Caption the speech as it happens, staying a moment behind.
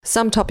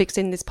Some topics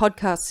in this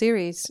podcast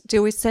series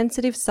deal with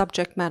sensitive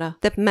subject matter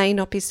that may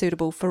not be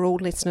suitable for all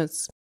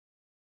listeners.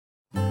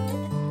 The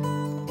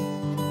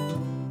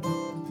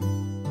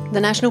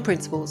National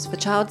Principles for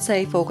Child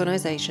Safe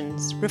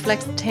Organisations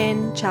reflects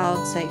 10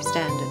 child safe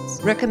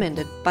standards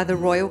recommended by the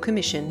Royal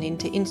Commission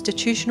into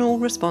Institutional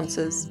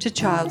Responses to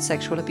Child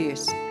Sexual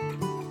Abuse.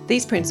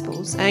 These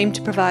principles aim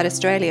to provide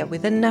Australia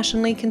with a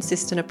nationally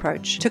consistent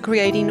approach to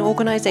creating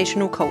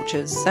organisational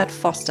cultures that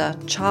foster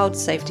child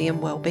safety and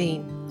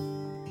well-being.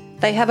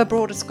 They have a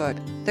broader scope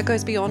that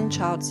goes beyond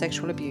child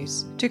sexual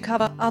abuse to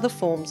cover other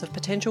forms of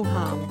potential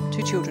harm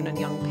to children and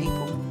young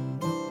people.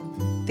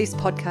 This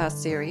podcast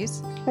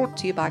series, brought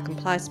to you by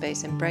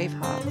ComplySpace and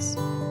Bravehearts,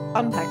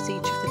 unpacks each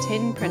of the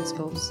 10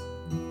 principles,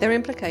 their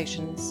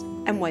implications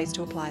and ways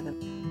to apply them.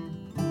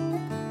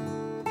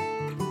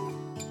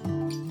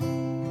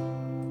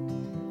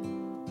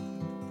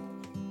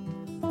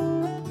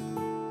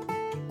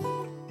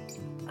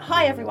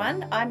 Hi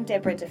everyone, I'm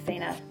Deborah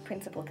Defina,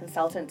 Principal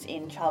Consultant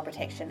in Child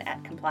Protection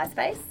at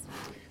ComplySpace.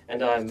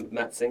 And I'm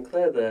Matt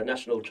Sinclair, the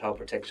National Child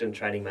Protection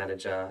Training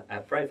Manager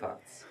at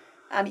Bravehearts.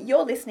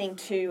 You're listening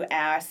to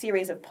our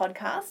series of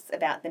podcasts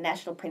about the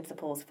National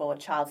Principles for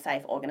Child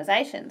Safe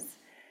Organisations.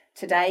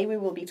 Today we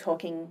will be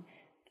talking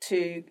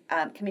to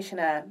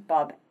Commissioner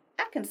Bob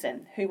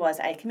Atkinson, who was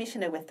a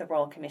Commissioner with the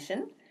Royal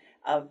Commission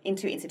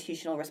into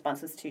Institutional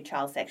Responses to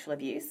Child Sexual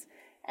Abuse,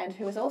 and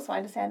who is also, I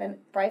understand, a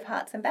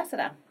Bravehearts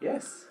Ambassador.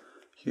 Yes.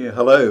 Yeah,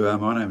 hello,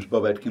 my name's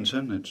Bob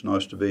Atkinson. It's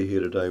nice to be here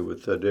today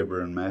with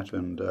Deborah and Matt,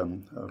 and I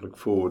look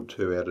forward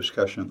to our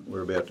discussion that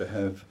we're about to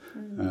have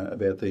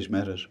about these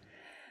matters.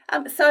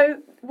 So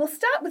we'll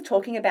start with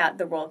talking about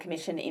the Royal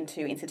Commission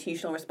into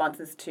Institutional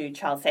Responses to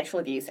Child Sexual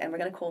Abuse, and we're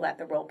going to call that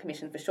the Royal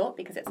Commission for short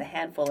because it's a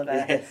handful of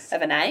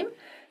a name.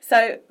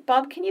 So,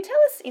 Bob, can you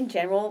tell us in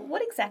general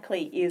what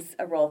exactly is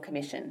a Royal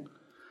Commission?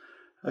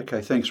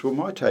 Okay, thanks. Well,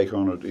 my take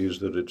on it is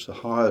that it's the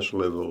highest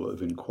level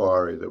of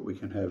inquiry that we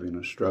can have in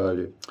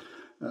Australia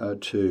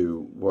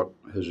to what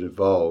has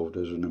evolved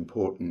as an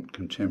important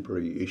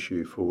contemporary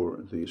issue for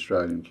the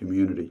Australian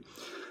community.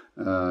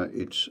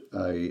 It's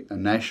a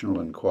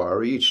national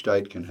inquiry. Each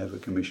state can have a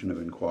commission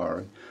of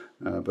inquiry,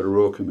 but a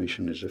Royal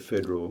Commission is a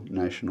federal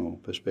national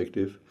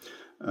perspective.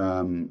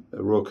 A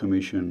Royal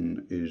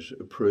Commission is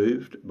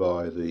approved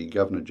by the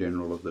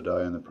Governor-General of the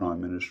day and the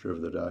Prime Minister of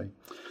the day.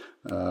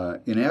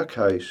 In our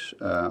case,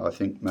 I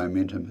think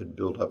momentum had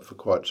built up for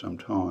quite some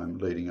time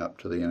leading up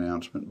to the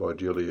announcement by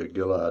Julia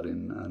Gillard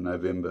in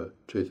November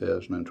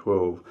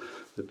 2012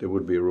 that there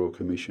would be a Royal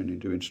Commission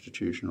into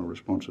Institutional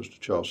Responses to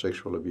Child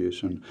Sexual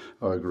Abuse, and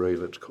I agree,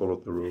 let's call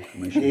it the Royal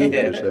Commission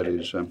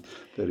because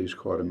that is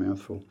quite a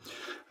mouthful.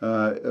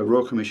 A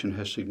Royal Commission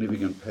has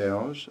significant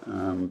powers.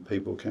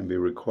 People can be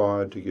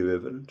required to give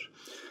evidence.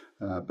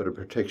 But a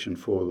protection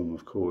for them,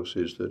 of course,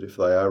 is that if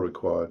they are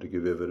required to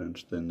give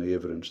evidence, then the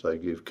evidence they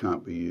give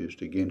can't be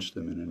used against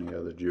them in any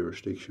other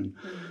jurisdiction.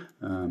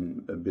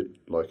 A bit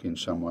like, in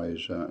some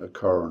ways, a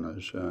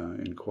coroner's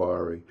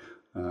inquiry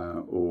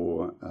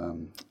or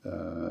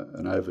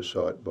an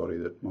oversight body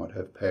that might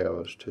have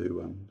powers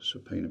to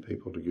subpoena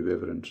people to give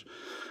evidence.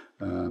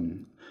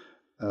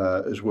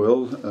 As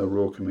well, a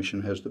Royal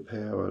Commission has the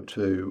power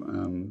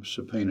to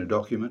subpoena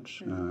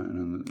documents,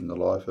 and in the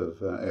life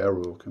of our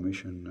Royal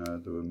Commission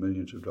there were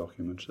millions of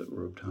documents that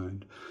were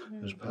obtained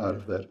as part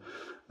of that.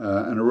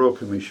 And a Royal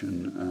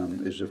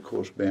Commission is of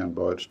course bound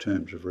by its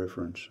terms of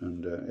reference,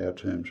 and our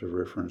terms of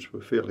reference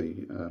were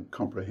fairly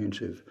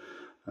comprehensive.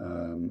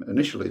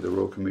 Initially the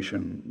Royal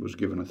Commission was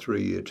given a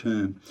 3-year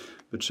term,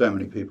 but so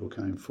many people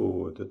came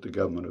forward that the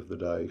government of the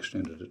day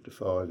extended it to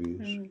 5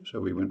 years. So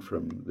we went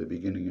from the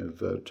beginning of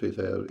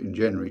in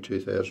January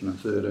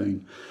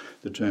 2013,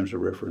 the terms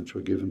of reference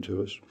were given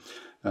to us,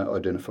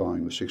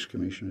 identifying the 6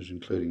 commissioners,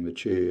 including the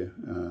chair,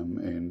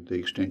 and the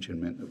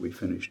extension meant that we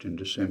finished in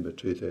December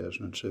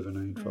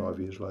 2017, 5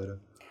 years later.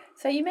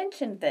 So you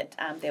mentioned that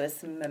there was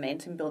some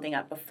momentum building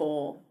up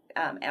before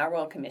our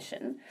Royal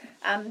Commission.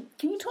 Can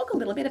you talk a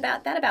little bit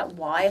about that, about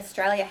why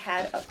Australia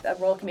had a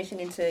Royal Commission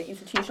into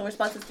Institutional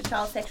Responses to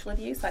Child Sexual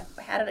Abuse? Like,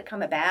 how did it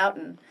come about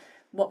and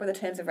what were the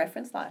terms of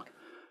reference like?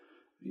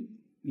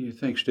 Yeah,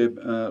 thanks, Deb.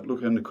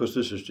 Look, and of course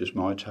this is just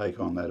my take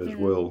on that as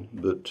well,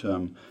 but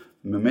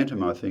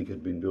momentum I think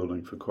had been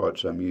building for quite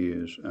some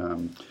years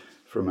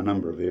from a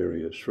number of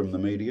areas. From the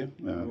media,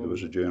 there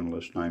was a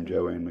journalist named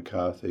Joanne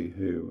McCarthy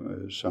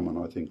who is someone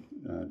I think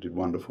did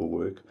wonderful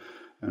work.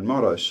 And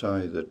might I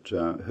say that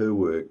her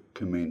work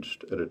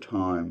commenced at a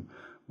time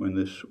when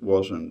this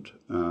wasn't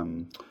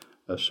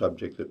a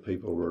subject that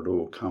people were at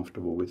all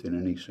comfortable with in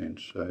any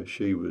sense. So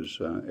she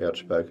was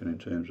outspoken in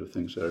terms of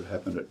things that had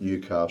happened at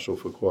Newcastle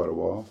for quite a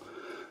while.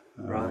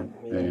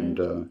 And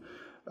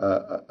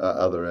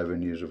other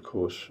avenues, of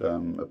course,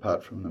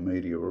 apart from the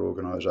media, were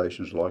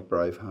organisations like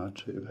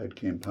Bravehearts who had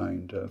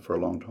campaigned for a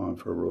long time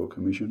for a Royal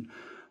Commission.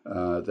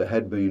 There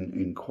had been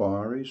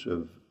inquiries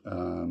of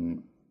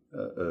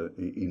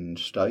in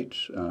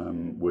states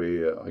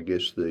where I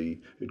guess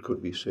it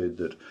could be said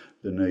that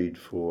the need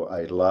for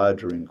a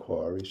larger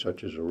inquiry,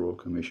 such as a Royal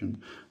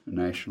Commission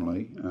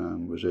nationally,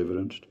 was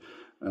evidenced.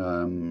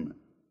 In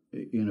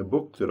a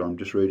book that I'm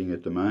just reading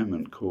at the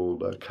moment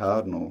called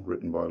Cardinal,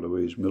 written by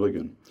Louise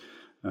Milligan,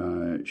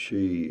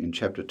 she, in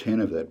chapter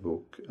 10 of that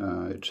book,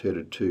 it's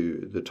headed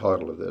to, the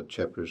title of that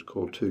chapter is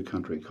called Two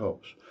Country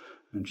Cops,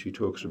 and she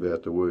talks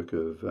about the work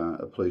of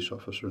a police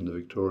officer in the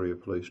Victoria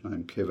Police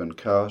named Kevin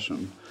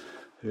Carson,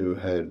 who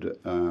had,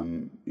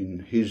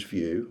 in his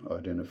view,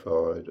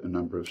 identified a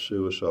number of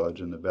suicides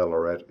in the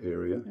Ballarat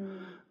area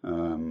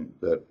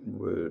that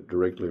were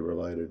directly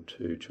related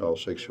to child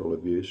sexual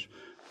abuse,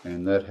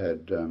 and that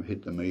had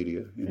hit the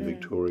media in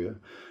Victoria.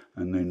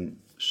 And then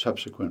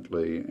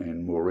subsequently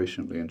and more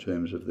recently, in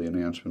terms of the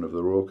announcement of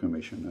the Royal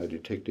Commission, a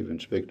detective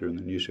inspector in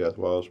the New South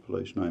Wales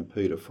Police named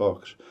Peter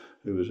Fox,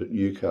 who was at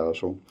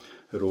Newcastle,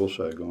 had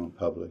also gone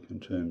public in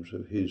terms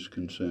of his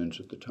concerns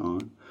at the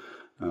time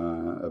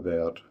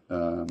about,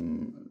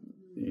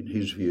 in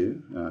his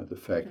view, the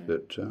fact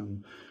that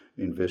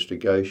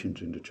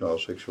investigations into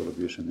child sexual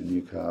abuse in the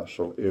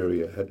Newcastle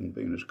area hadn't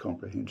been as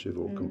comprehensive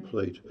or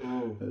complete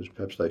as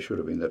perhaps they should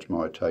have been. That's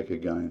my take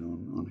again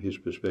on his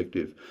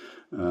perspective.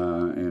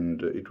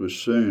 And it was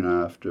soon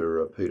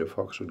after Peter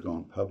Fox had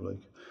gone public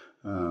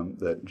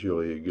that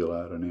Julia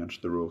Gillard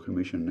announced the Royal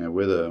Commission. Now,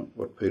 whether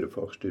what Peter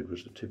Fox did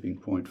was the tipping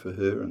point for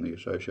her and the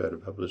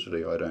associated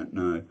publicity, I don't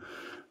know.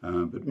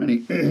 But many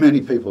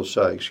people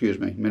say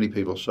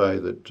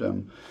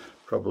that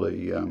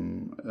probably,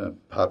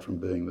 apart from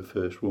being the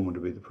first woman to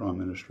be the Prime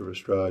Minister of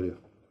Australia,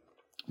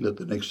 that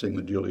the next thing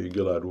that Julia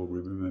Gillard will be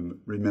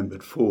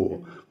remembered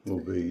for will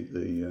be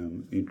the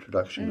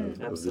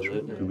introduction of this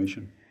Royal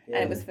Commission. Yeah.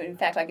 And it was, in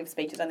fact, I give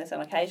speeches on this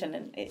on occasion,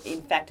 and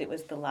in fact it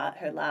was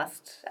her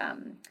last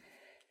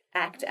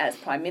act as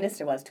Prime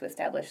Minister was to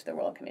establish the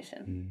Royal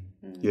Commission.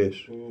 Yes.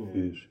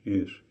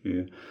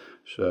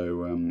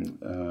 So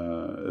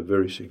a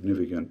very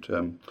significant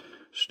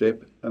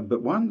step,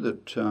 but one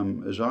that,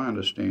 as I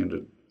understand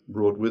it,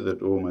 brought with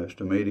it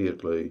almost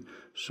immediately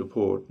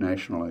support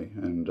nationally,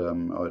 and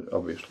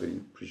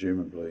obviously,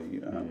 presumably,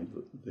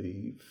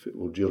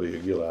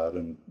 Julia Gillard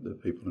and the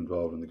people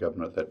involved in the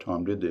government at that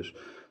time did this,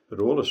 but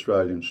all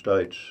Australian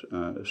states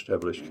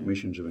established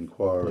commissions of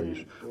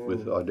inquiries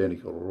with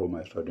identical or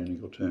almost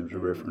identical terms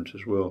of reference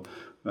as well,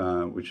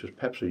 which is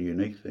perhaps a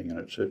unique thing, and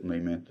it certainly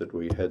meant that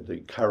we had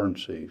the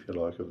currency, if you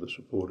like, of the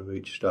support of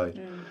each state.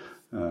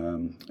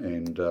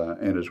 And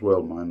as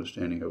well, my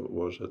understanding of it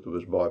was that there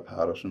was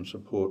bipartisan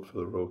support for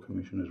the Royal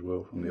Commission as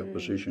well from the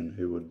opposition,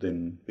 who would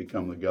then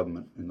become the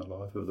government in the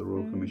life of the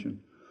Royal Commission.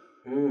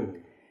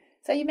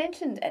 So you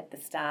mentioned at the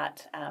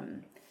start,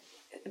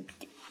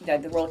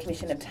 the Royal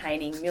Commission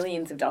obtaining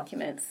millions of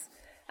documents.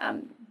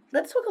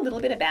 Let's talk a little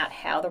bit about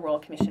how the Royal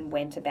Commission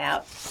went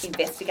about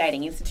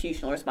investigating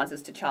institutional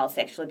responses to child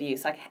sexual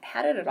abuse. Like,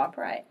 how did it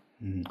operate?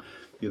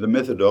 Yeah, the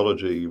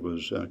methodology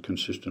was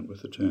consistent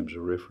with the terms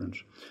of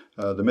reference.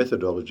 The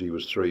methodology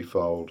was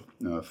threefold.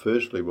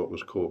 Firstly, what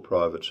was called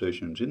private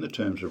sessions. In the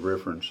terms of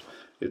reference,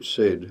 it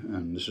said,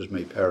 and this is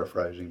me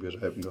paraphrasing because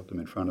I haven't got them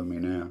in front of me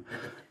now,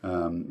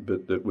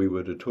 but that we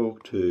were to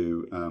talk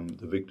to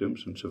the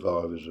victims and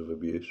survivors of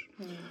abuse,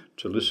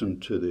 to listen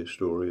to their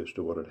story as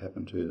to what had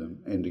happened to them,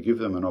 and to give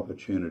them an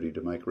opportunity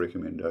to make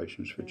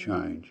recommendations for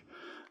change.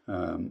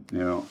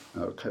 Now,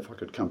 if I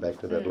could come back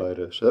to that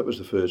later. So that was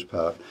the first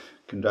part,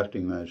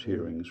 conducting those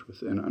hearings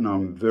with, and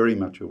I'm very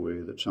much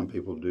aware that some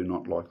people do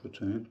not like the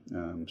term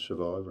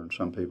survivor and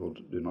some people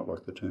do not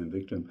like the term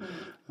victim,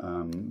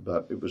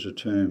 but it was a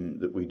term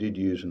that we did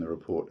use in the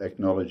report,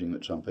 acknowledging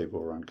that some people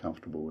were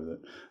uncomfortable with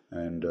it,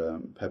 and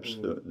perhaps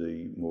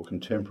the more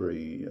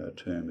contemporary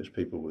term is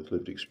people with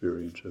lived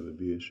experience of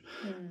abuse,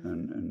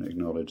 and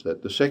acknowledge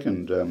that. The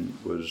second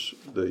was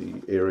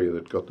the area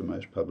that got the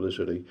most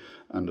publicity,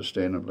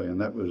 understandably,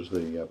 and that was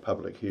the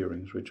public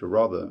hearings, which are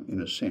rather,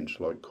 in a sense,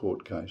 like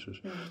court cases,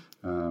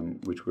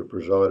 which were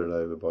presided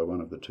over by one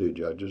of the two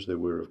judges. There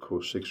were, of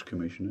course, 6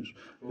 commissioners.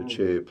 The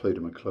chair,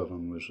 Peter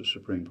McClellan, was a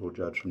Supreme Court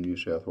judge from New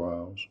South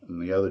Wales,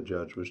 and the other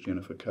judge was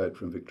Jennifer Coate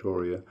from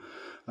Victoria.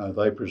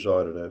 They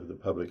presided over the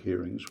public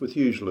hearings, with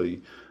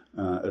usually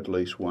at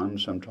least one,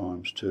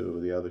 sometimes 2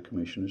 of the other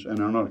commissioners,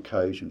 and on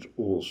occasions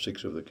all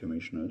 6 of the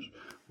commissioners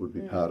would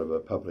be part of a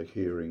public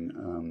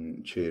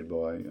hearing chaired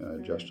by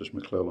Justice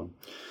McClellan.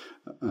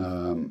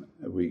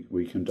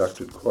 We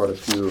conducted quite a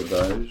few of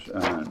those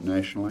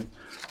nationally,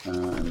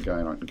 and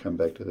again I can come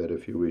back to that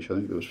if you wish. I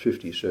think there was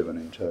 57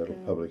 in total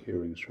public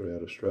hearings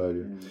throughout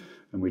Australia,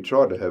 and we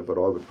tried to have what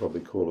I would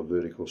probably call a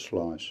vertical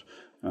slice,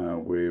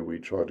 where we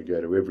tried to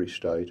go to every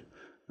state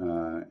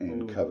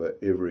and cover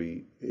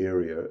every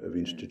area of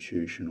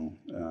institutional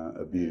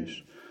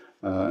abuse.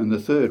 And the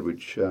third,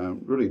 which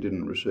really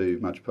didn't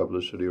receive much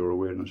publicity or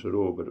awareness at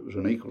all, but it was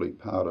an equally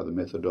part of the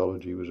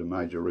methodology, was a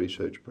major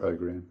research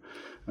program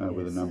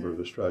with a number of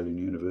Australian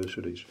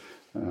universities.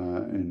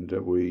 And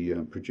we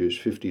produced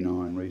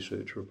 59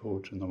 research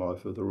reports in the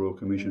life of the Royal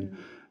Commission.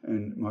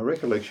 And my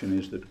recollection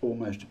is that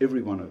almost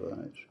every one of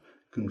those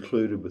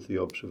concluded with the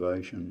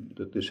observation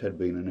that this had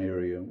been an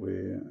area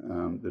where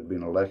there'd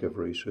been a lack of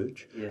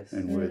research, Yes.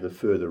 and where the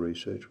further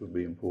research would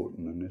be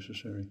important and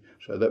necessary.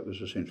 So that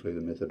was essentially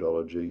the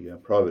methodology: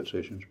 private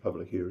sessions,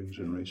 public hearings,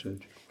 and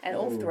research. And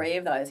all three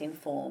of those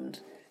informed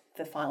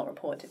the final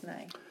report, didn't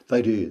they?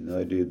 They did.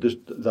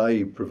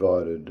 They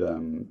provided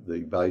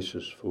the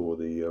basis for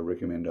the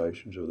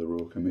recommendations of the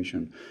Royal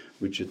Commission,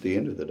 which at the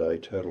end of the day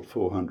totaled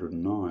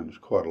 409. It's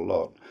quite a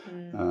lot.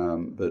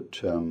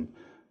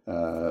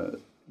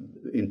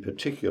 In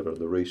particular,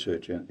 the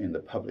research in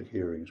the public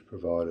hearings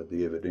provided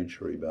the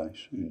evidentiary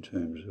base in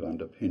terms of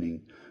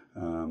underpinning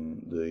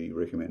the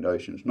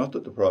recommendations. Not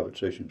that the private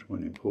sessions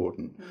weren't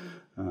important,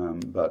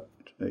 but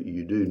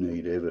you do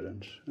need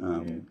evidence,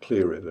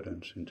 clear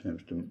evidence, in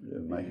terms of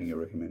making a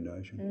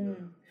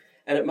recommendation.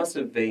 And it must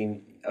have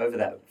been, over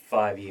that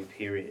 5-year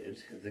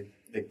period,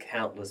 the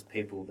countless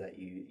people that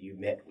you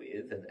met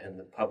with and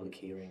the public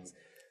hearings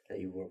that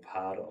you were a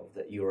part of,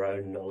 that your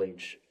own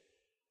knowledge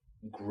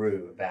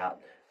grew about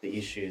the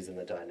issues and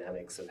the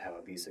dynamics of how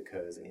abuse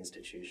occurs in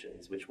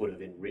institutions, which would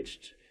have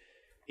enriched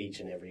each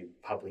and every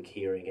public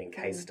hearing and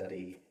case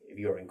study of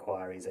your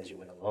inquiries as you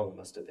went along. It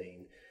must have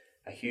been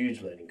a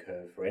huge learning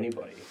curve for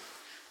anybody.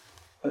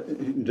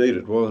 Indeed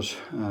it was,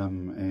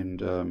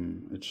 and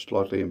it's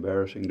slightly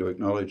embarrassing to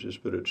acknowledge this,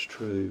 but it's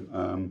true.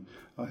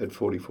 I had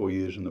 44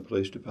 years in the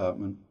police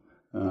department,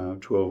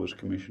 12 as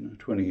commissioner,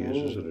 20 years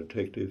as a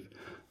detective,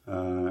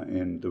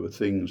 and there were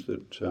things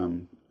that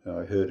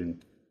I heard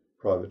in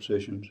private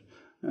sessions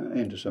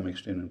and to some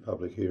extent in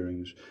public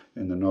hearings,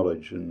 and the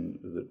knowledge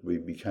that we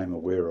became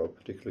aware of,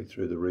 particularly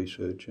through the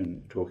research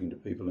and talking to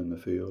people in the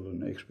field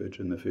and experts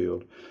in the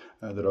field,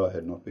 that I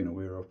had not been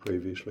aware of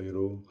previously at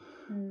all.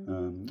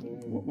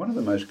 One of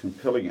the most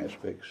compelling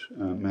aspects,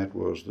 Matt,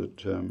 was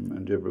that,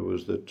 and Deborah,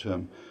 was that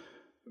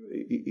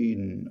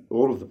in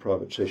all of the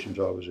private sessions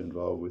I was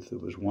involved with, there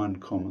was one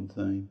common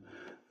theme,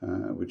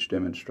 which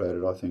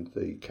demonstrated, I think,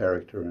 the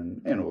character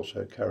and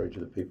also courage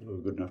of the people who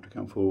were good enough to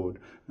come forward,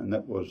 and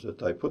that was that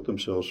they put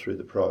themselves through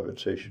the private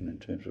session in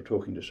terms of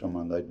talking to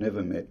someone they'd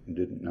never met and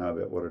didn't know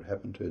about what had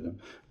happened to them,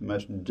 the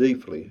most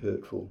deeply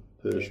hurtful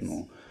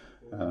personal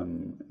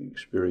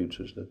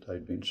experiences that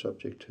they'd been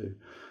subject to,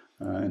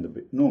 and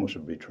the enormous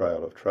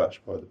betrayal of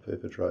trust by the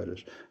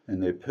perpetrators,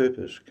 and their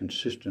purpose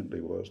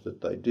consistently was that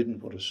they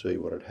didn't want to see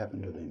what had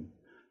happened to them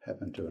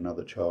happen to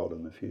another child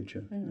in the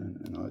future.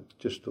 And I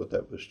just thought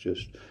that was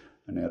just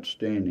an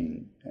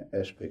outstanding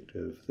aspect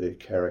of their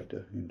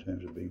character in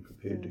terms of being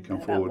prepared to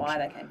come forward. About why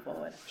they came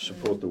forward.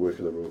 Support the work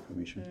of the Royal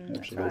Commission,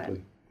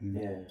 absolutely. Right.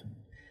 Yeah.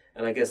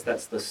 And I guess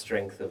that's the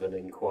strength of an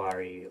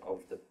inquiry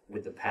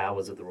with the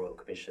powers of the Royal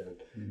Commission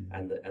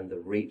and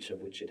the reach of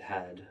which it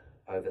had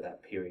over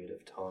that period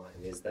of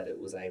time, is that it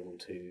was able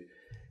to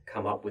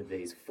come up with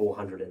these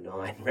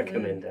 409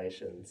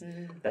 recommendations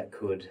that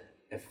could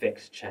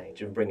affect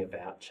change and bring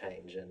about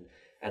change, and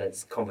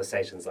it's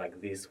conversations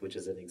like this which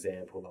is an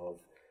example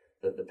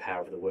of the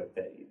power of the work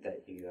that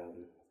you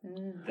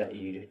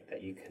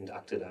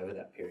conducted over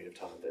that period of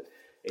time. But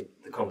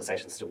the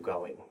conversation's still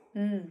going.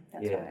 That's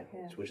right.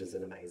 Yeah. Which is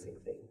an amazing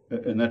thing.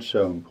 And that's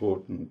so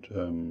important.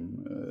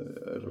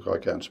 Look, I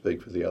can't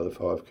speak for the other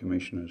 5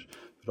 commissioners,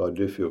 but I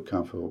do feel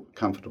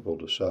comfortable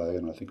to say,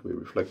 and I think we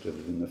reflected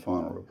it in the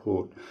final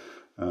report,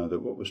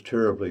 that what was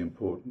terribly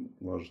important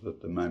was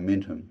that the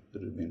momentum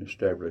that had been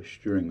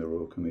established during the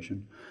Royal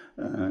Commission,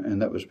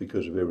 and that was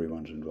because of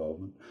everyone's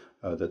involvement,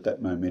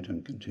 that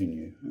momentum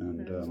continue.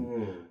 And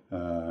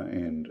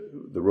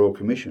the Royal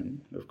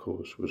Commission, of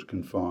course, was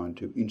confined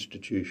to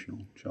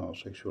institutional child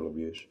sexual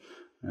abuse,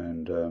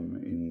 and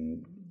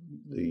in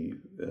the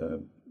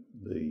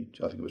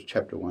I think it was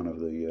chapter 1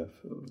 of the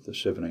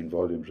 17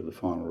 volumes of the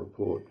final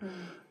report.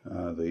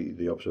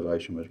 The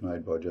observation was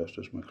made by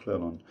Justice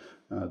McClellan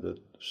that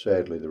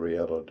sadly the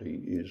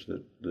reality is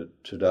that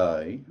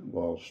today,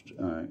 whilst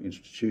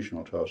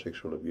institutional child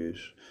sexual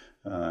abuse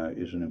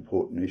is an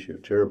important issue,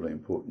 a terribly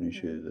important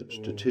issue, that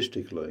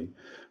statistically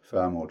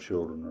far more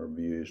children are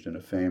abused in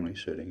a family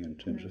setting in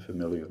terms of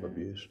familial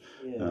abuse.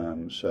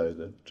 So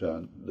that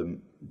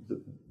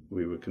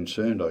we were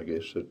concerned, I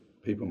guess, that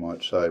people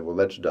might say, well,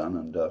 that's done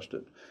and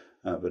dusted,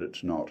 but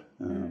it's not.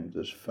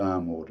 There's far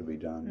more to be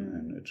done,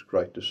 and it's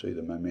great to see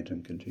the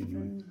momentum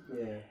continuing.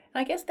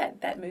 I guess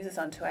that moves us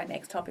on to our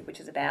next topic, which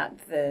is about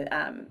the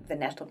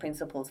National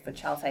Principles for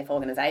Child Safe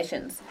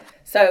Organisations.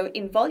 So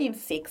in Volume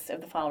 6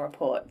 of the final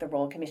report, the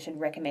Royal Commission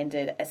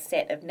recommended a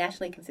set of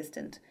nationally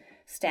consistent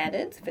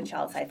standards for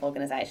child safe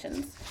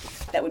organisations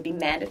that would be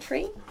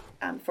mandatory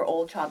for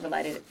all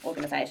child-related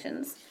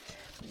organisations.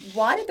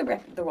 Why did the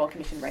Royal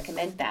Commission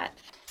recommend that?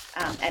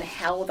 And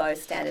how will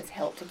those standards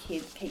help to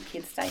keep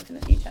kids safe in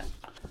the future?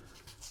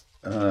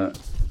 I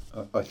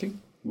think,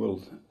 well,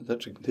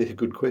 they're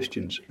good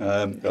questions.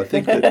 I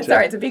think that,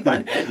 sorry, it's a big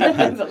one.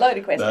 It's a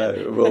loaded question.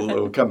 No, well,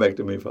 it'll come back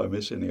to me if I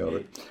miss any of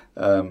it.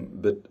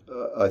 But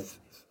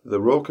the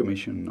Royal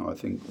Commission, I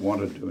think,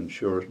 wanted to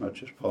ensure as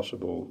much as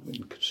possible,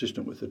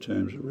 consistent with the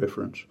terms of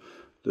reference,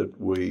 that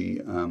we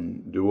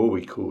do all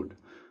we could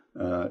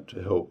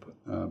to help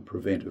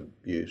prevent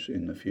abuse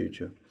in the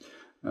future.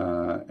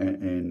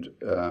 That's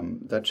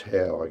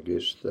how, I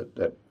guess,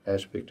 that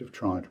aspect of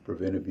trying to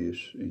prevent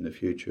abuse in the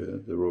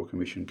future, the Royal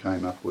Commission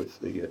came up with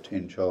the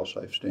 10 child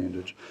safe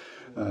standards.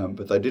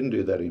 But they didn't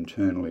do that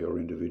internally or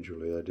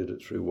individually. They did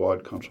it through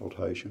wide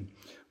consultation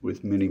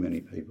with many,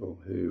 many people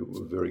who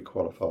were very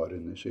qualified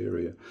in this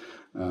area.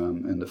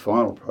 And the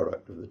final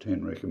product of the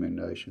 10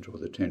 recommendations, or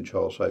the 10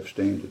 child safe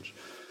standards,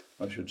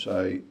 I should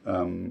say,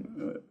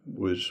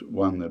 was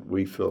one that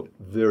we felt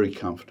very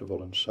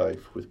comfortable and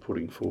safe with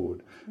putting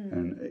forward,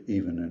 and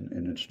even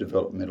in its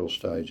developmental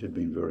stage had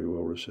been very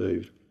well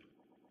received.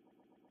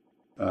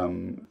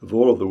 Of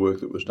all of the work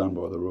that was done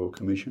by the Royal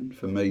Commission,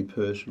 for me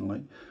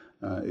personally,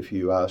 if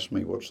you ask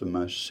me what's the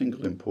most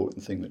single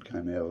important thing that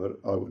came out of it,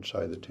 I would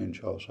say the 10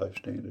 child safe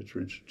standards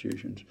for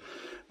institutions.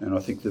 And I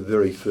think the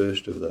very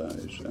first of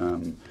those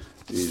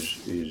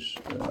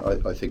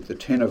I think the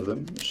 10 of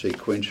them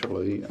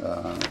sequentially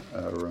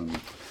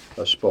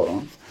are spot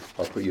on.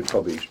 You're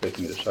probably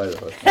expecting me to say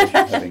that,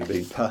 having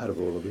been part of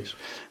all of this.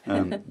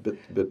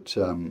 But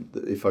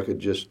if I could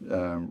just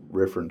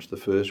reference the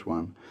first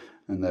one,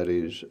 and that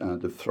is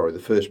the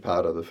first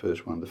part of the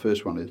first one. The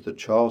first one is that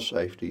child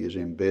safety is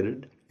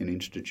embedded in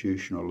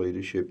institutional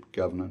leadership,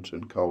 governance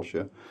and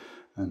culture.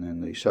 And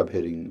then the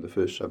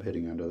first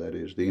subheading under that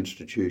is the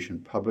institution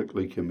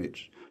publicly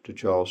commits to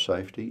child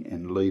safety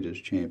and leaders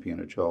champion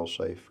a child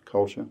safe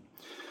culture.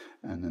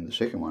 And then the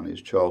second one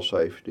is child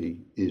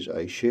safety is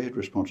a shared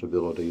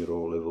responsibility at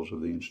all levels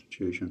of the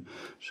institution.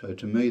 So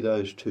to me,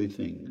 those two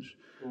things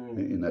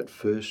in that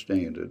first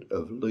standard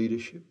of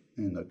leadership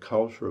and the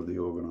culture of the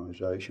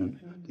organisation,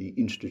 the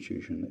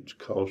institution, its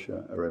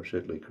culture, are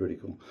absolutely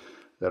critical.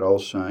 That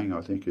old saying,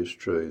 I think, is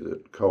true,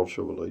 that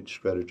culture will eat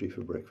strategy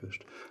for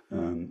breakfast.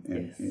 And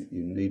you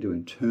need to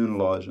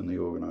internalise in the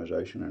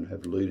organisation and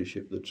have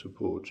leadership that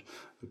supports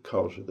the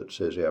culture that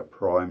says our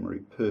primary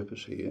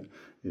purpose here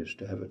is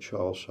to have a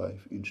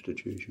child-safe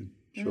institution.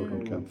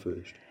 Children come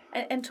first.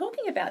 And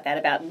talking about that,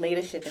 about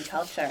leadership and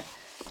culture,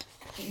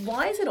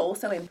 why is it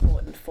also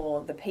important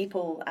for the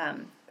people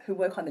who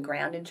work on the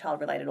ground in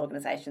child-related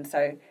organisations,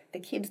 so the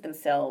kids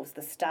themselves,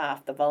 the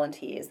staff, the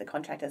volunteers, the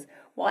contractors,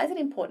 why is it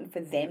important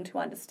for them to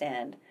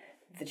understand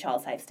the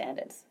child safe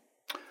standards?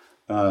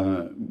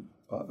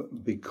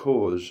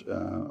 Because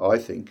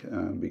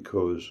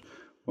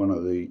one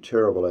of the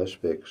terrible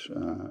aspects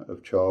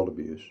of child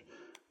abuse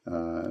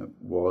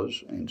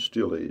was and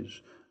still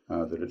is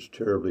that it's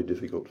terribly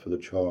difficult for the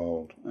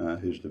child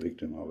who's the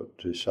victim of it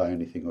to say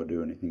anything or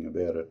do anything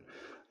about it.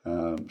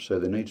 So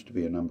there needs to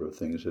be a number of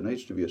things. There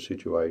needs to be a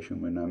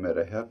situation where no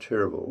matter how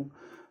terrible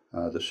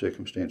the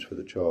circumstance for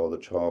the child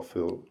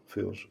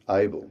feels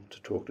able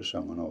to talk to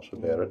someone else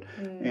about it,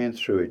 and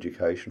through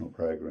educational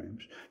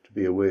programs to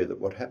be aware that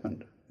what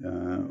happened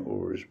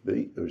or is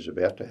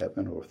about to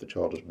happen, or if the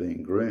child is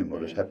being groomed,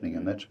 what is happening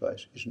in that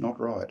space is not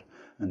right,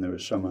 and there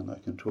is someone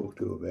they can talk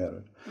to about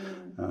it.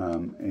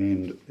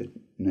 And it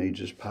needs,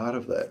 as part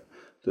of that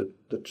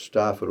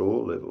staff at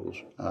all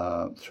levels,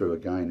 through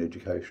again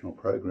educational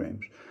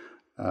programs,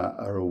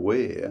 are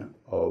aware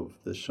of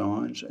the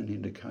signs and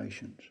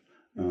indications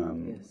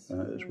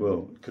as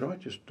well. Could I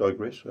just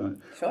digress? Sure,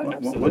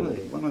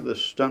 absolutely. One of the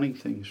stunning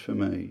things for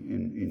me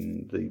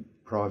in the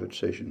private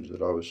sessions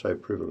that I was so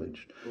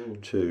privileged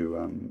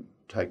to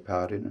take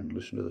part in and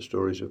listen to the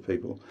stories of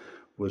people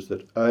was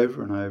that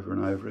over and over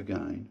and over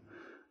again,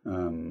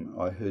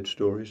 I heard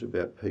stories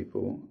about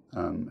people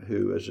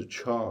who, as a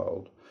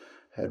child,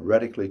 had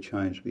radically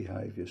changed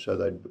behaviour. So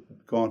they'd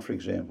gone, for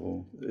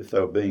example, if they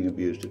were being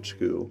abused at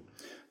school,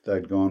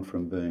 they'd gone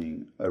from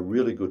being a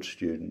really good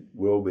student,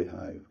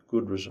 well-behaved,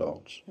 good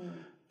results,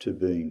 to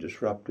being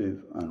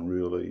disruptive,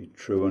 unruly,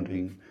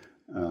 truanting,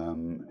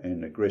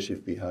 and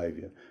aggressive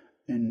behaviour.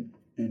 And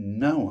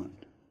no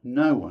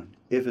one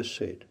ever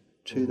said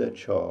to that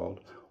child,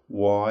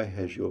 why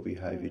has your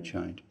behaviour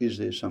changed? Is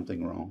there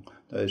something wrong?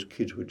 Those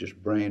kids were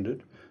just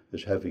branded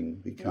as having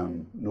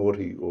become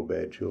naughty or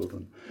bad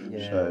children.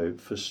 So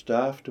for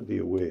staff to be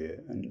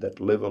aware, and that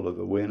level of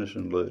awareness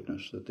and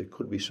alertness that there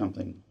could be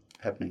something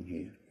happening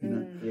here,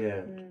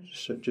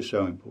 just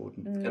so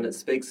important. And it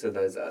speaks to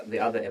those the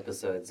other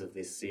episodes of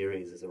this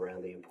series is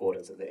around the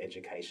importance of the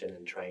education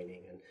and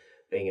training and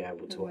being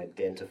able to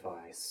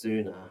identify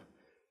sooner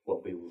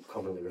what we would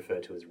commonly refer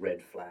to as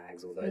red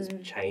flags, or those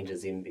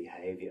changes in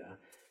behaviour,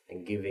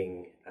 and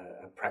giving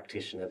a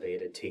practitioner, be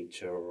it a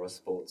teacher or a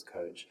sports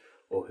coach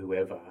or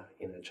whoever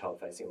in a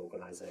child-facing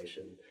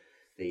organisation,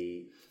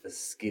 the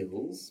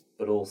skills,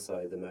 but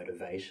also the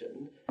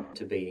motivation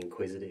to be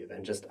inquisitive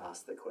and just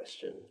ask the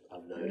question,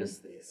 I've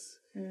noticed this,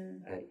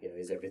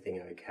 is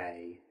everything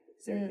okay?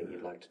 Is there anything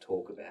you'd like to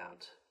talk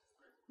about?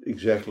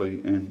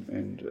 Exactly,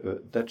 and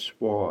that's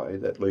why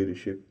that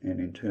leadership and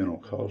internal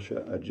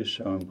culture are just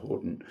so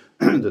important,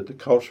 that the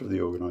culture of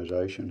the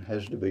organisation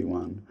has to be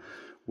one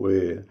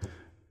where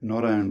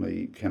not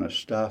only can a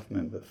staff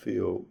member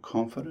feel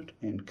confident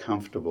and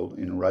comfortable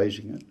in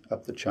raising it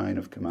up the chain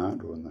of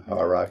command or in the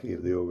hierarchy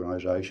of the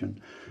organisation,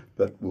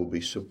 but will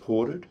be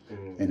supported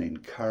and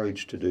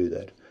encouraged to do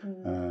that.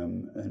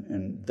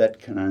 And that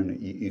can only,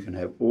 you can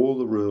have all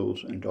the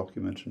rules and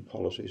documents and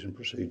policies and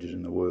procedures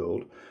in the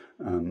world,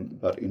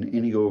 but in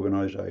any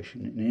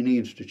organisation, in any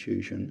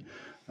institution,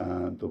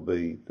 there'll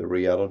be the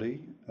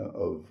reality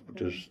of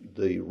does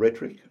the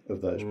rhetoric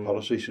of those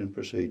policies and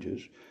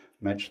procedures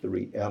match the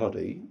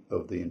reality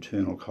of the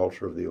internal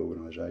culture of the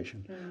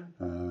organisation.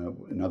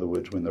 In other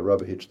words, when the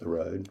rubber hits the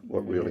road,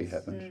 what really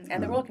happens.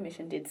 And the Royal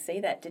Commission did see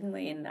that, didn't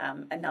we, in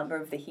a number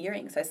of the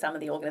hearings. So some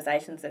of the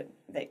organisations that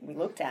we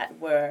looked at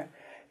were,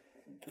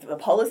 the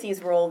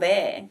policies were all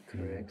there,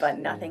 but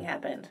nothing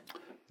happened.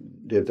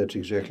 Deb, that's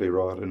exactly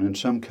right. And in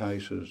some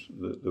cases,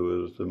 there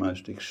was the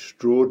most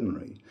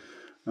extraordinary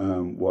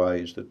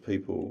ways that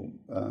people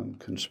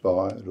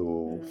conspired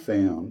or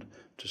found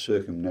to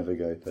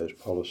circumnavigate those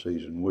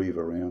policies and weave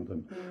around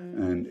them.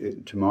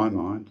 And to my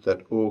mind,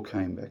 that all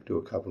came back to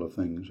a couple of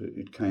things.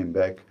 It came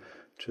back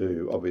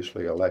to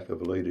obviously a lack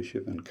of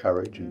leadership and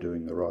courage in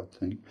doing the right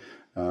thing,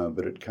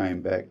 but it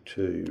came back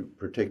to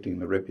protecting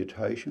the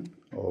reputation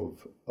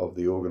of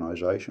the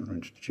organisation or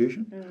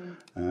institution,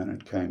 and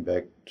it came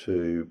back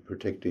to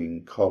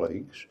protecting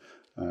colleagues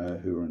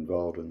who were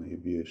involved in the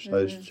abuse.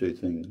 Those two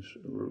things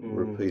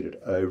repeated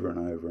over and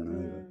over and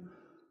over.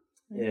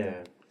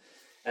 Yeah,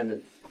 and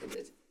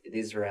it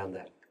is around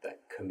that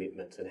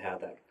commitment and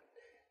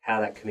how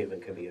that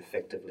commitment can be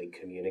effectively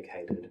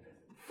communicated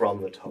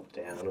from the top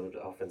down. I would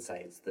often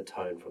say it's the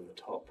tone from the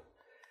top,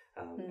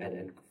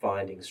 and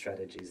finding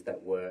strategies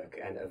that work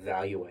and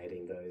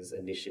evaluating those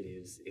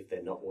initiatives if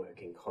they're not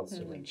working,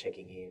 constantly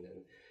checking in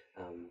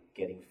and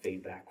getting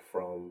feedback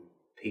from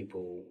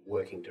people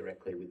working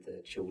directly with the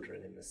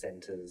children in the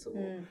centres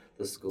or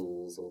the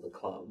schools or the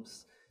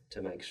clubs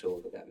to make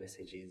sure that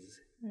message is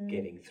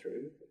getting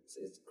through.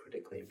 It's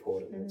critically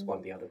important. And it's one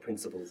of the other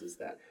principles is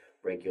that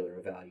regular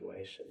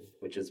evaluation,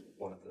 which is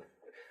one of the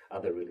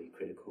other really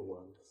critical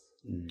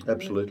ones.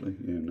 Absolutely.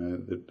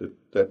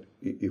 That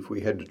if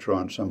we had to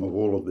try and sum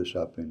all of this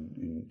up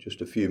in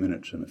just a few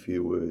minutes and a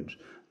few words,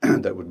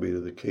 that would be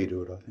the key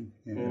to it, I think.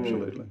 Yeah,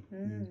 absolutely.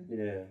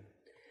 Yeah.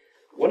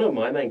 One of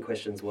my main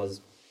questions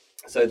was,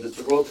 so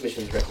the Royal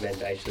Commission's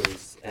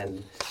recommendations,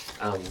 and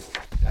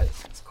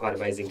it's quite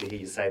amazing to hear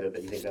you say that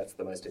you think that's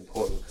the most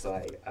important, because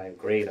I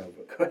agree, and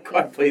I'm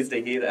quite pleased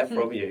to hear that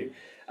from you,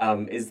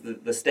 is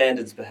that the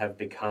standards have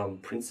become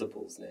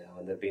principles now,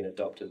 and they've been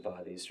adopted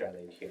by the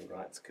Australian Human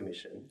Rights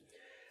Commission.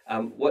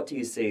 What do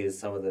you see as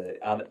some of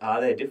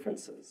are there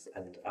differences,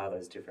 and are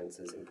those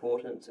differences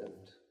important? And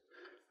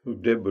Well,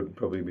 Deb would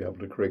probably be able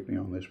to correct me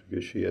on this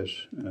because she has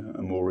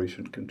a more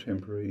recent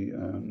contemporary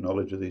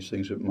knowledge of these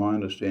things. But my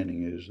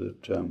understanding is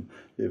that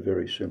they're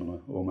very similar,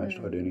 almost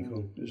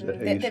identical. Is that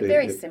how you see it? They're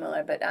very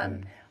similar, but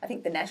I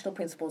think the national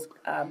principles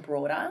are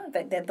broader.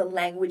 The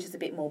language is a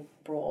bit more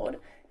broad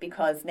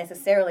because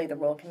necessarily the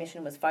Royal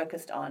Commission was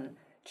focused on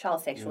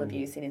child sexual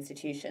abuse in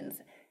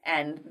institutions,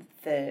 and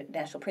the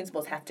national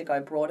principles have to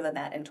go broader than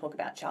that and talk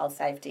about child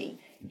safety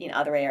in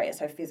other areas,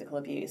 so physical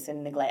abuse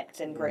and neglect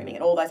and grooming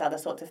and all those other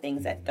sorts of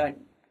things that don't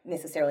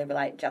necessarily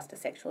relate just to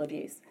sexual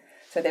abuse.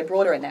 So they're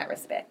broader in that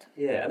respect.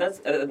 Yeah, and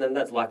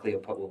that's likely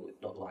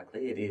not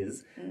likely. It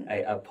is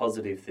a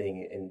positive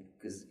thing,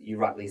 because you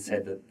rightly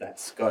said that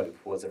scope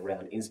was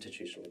around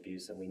institutional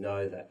abuse, and we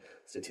know that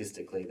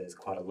statistically there's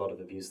quite a lot of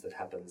abuse that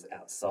happens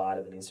outside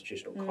of an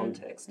institutional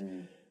context.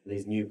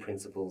 These new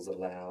principles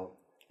allow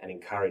and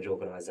encourage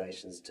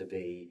organisations to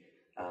be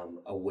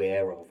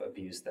aware of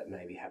abuse that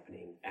may be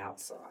happening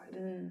outside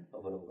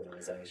of an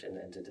organisation,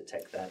 and to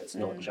detect that it's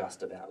not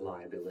just about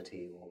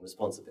liability or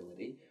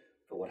responsibility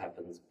for what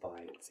happens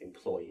by its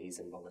employees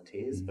and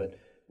volunteers, but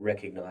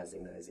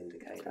recognising those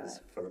indicators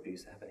for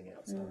abuse happening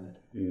outside.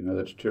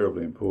 That's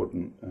terribly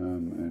important,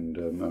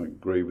 and I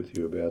agree with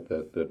you about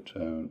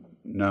that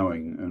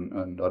knowing,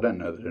 and I don't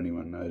know that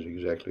anyone knows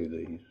exactly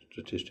the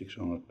statistics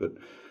on it, but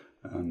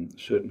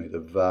certainly the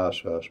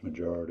vast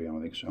majority, I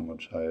think some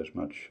would say as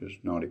much as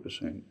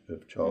 90%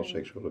 of child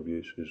sexual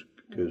abuse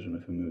occurs in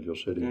a familial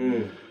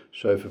setting.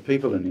 So for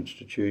people in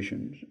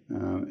institutions,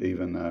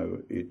 even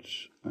though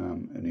it's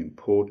an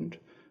important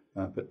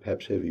but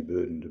perhaps heavy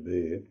burden to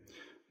bear,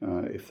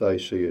 if they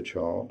see a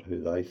child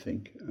who they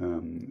think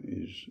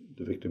is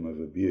the victim of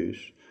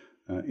abuse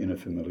in a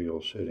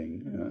familial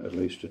setting, at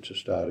least it's a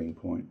starting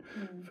point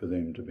for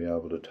them to be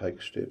able to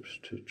take steps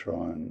to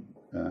try and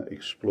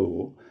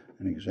explore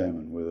and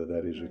examine whether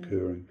that is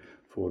occurring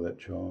for that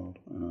child.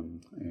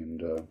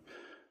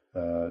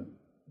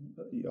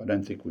 I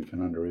don't think we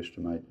can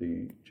underestimate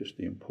the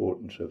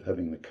importance of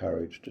having the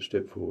courage to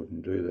step forward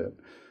and do that.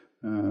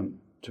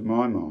 To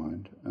my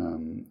mind,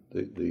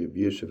 the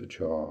abuse of a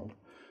child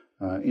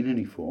in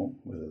any form,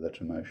 whether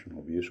that's emotional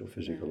abuse or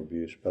physical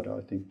abuse, but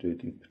I think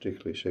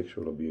particularly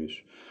sexual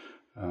abuse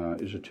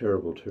is a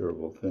terrible,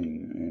 terrible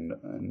thing,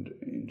 and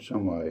in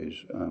some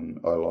ways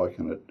I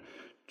liken it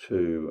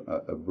to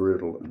a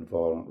brutal and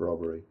violent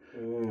robbery.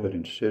 But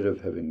instead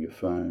of having your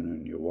phone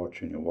and your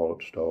watch and your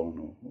wallet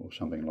stolen or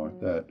something like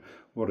that,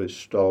 what is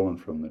stolen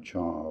from the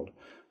child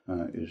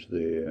is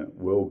their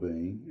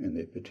well-being and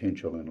their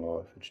potential in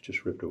life. It's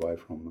just ripped away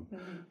from them.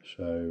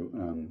 So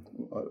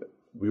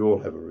we all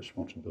have a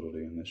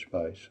responsibility in this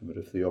space, but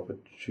if the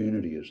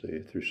opportunity is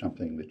there through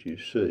something that you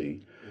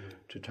see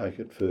to take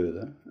it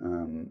further,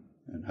 and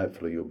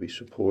hopefully you'll be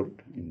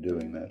supported in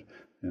doing that,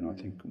 then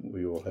I think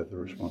we all have the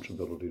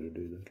responsibility to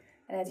do that.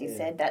 And as you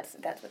said, that's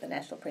what the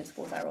national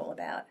principles are all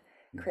about,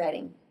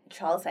 creating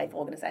child-safe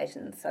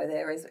organisations, so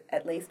there is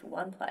at least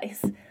one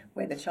place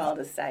where the child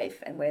is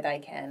safe and where they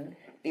can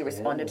be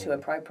responded to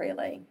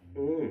appropriately.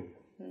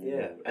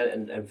 Yeah,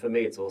 and for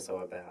me it's also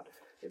about,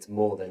 it's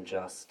more than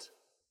just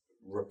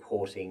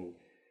reporting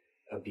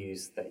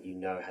abuse that you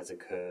know has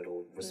occurred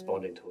or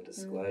responding to a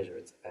disclosure.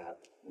 It's about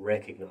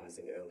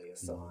recognising earlier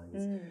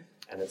signs,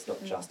 and it's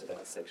not just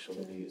about sexual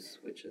abuse,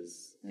 which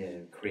is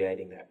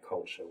creating that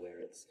culture where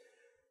it's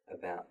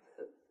about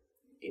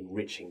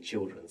enriching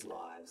children's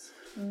lives.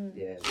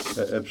 Yeah,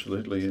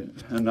 absolutely.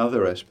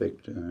 Another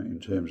aspect in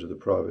terms of the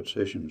private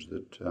sessions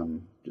that,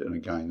 and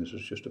again, this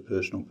is just a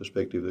personal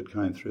perspective that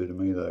came through to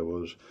me, though,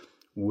 was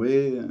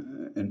where,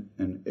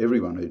 and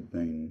everyone who'd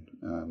been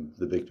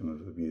the victim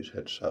of abuse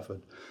had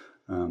suffered,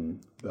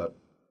 but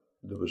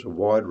there was a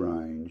wide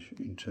range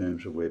in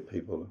terms of where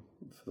people,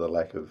 for the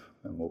lack of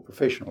a more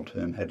professional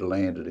term, had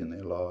landed in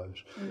their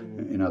lives.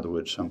 In other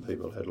words, some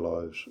people had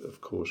lives, of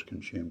course,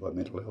 consumed by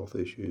mental health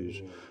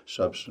issues,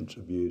 substance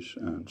abuse,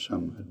 and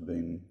some had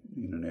been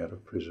in and out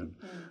of prison,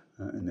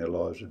 and their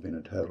lives had been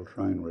a total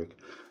train wreck.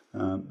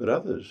 But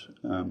others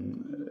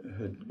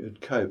had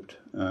coped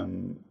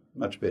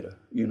much better,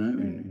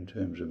 in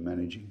terms of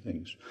managing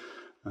things.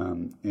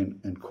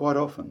 And quite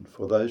often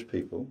for those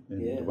people,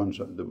 and the ones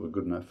that were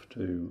good enough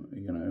to,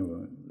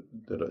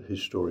 that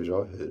his stories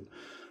I heard,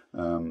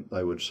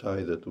 they would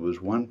say that there was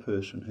one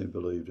person who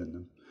believed in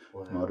them.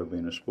 Wow. It might have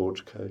been a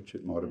sports coach,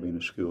 it might have been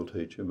a school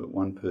teacher, but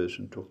one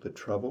person took the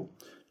trouble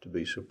to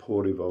be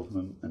supportive of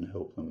them and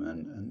help them,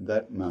 and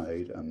that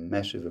made a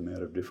massive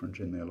amount of difference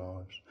in their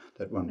lives.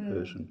 That one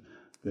person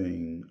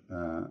being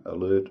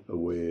alert,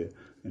 aware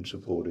and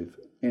supportive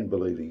and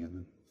believing in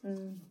them.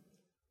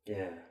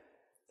 Yeah.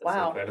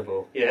 That's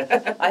incredible.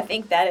 Yeah. I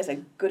think that is a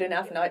good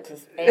enough note to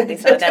end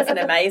this on. That's an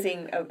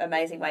amazing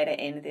way to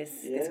end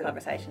this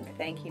conversation.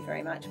 Thank you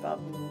very much, Bob.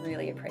 We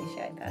really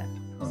appreciate that.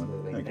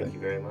 Absolutely. Okay. Thank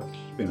you very much.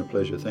 It's been a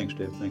pleasure. Thanks,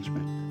 Deb. Thanks,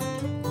 Matt.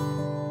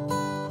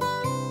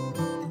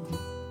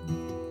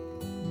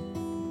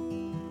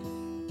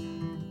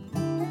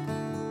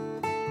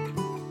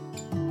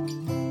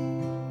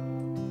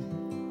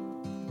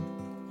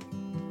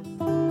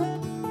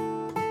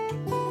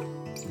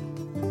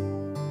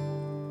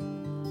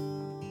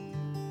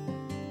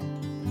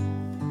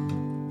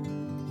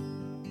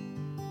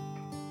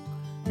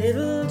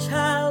 Little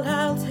child,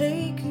 I'll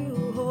take you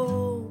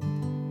home.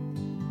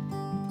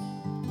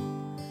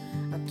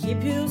 I'll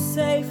keep you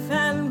safe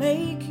and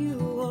make you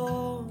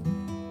warm.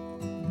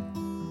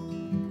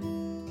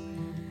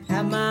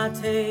 At my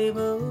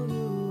table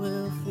you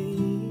will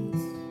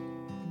feast.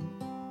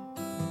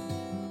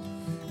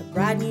 The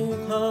bright new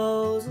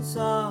clothes and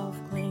soft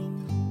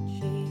clean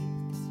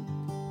sheets.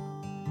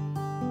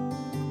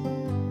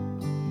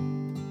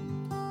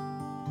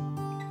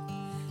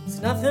 It's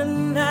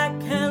nothing that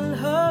can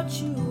hurt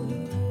you.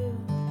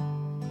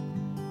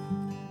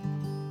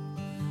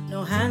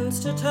 No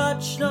hands to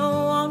touch,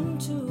 no one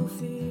to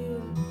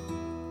feel.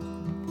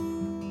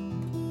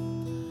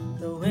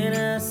 Though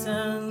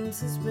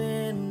innocence has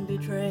been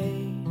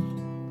betrayed,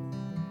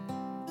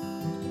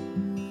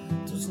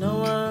 'twas no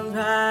one's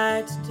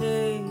right to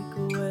take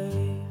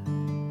away.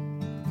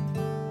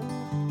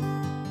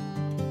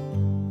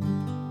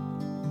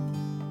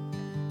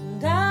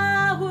 And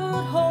I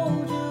would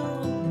hold you,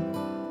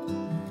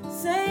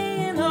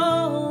 saying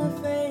all the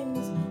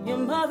things your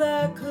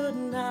mother could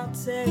not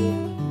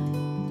say.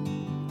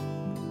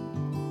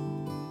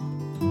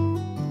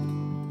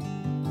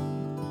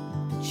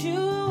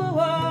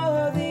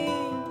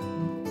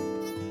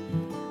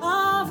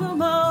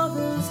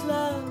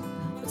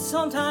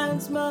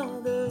 Sometimes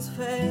mothers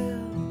fail.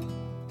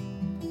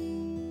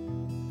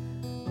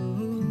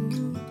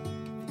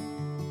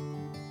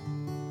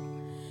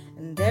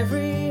 And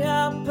every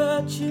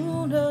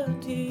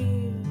opportunity,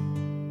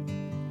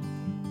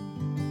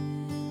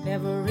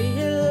 never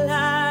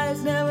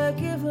realized, never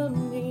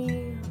given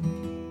me.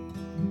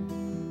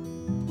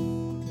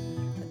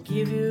 I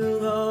give you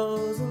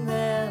those and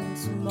then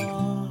some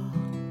more.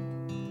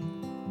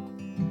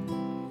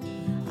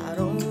 I'd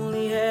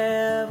only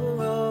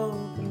ever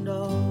open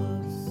doors.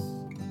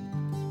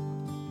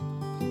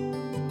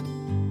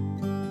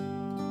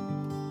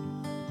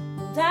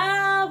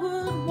 I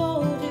would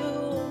mold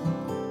you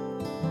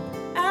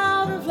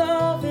out of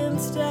love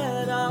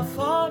instead of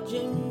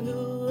forging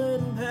you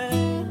in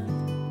pain.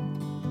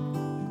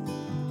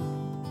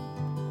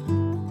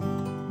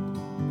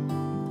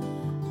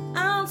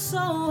 I'm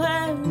so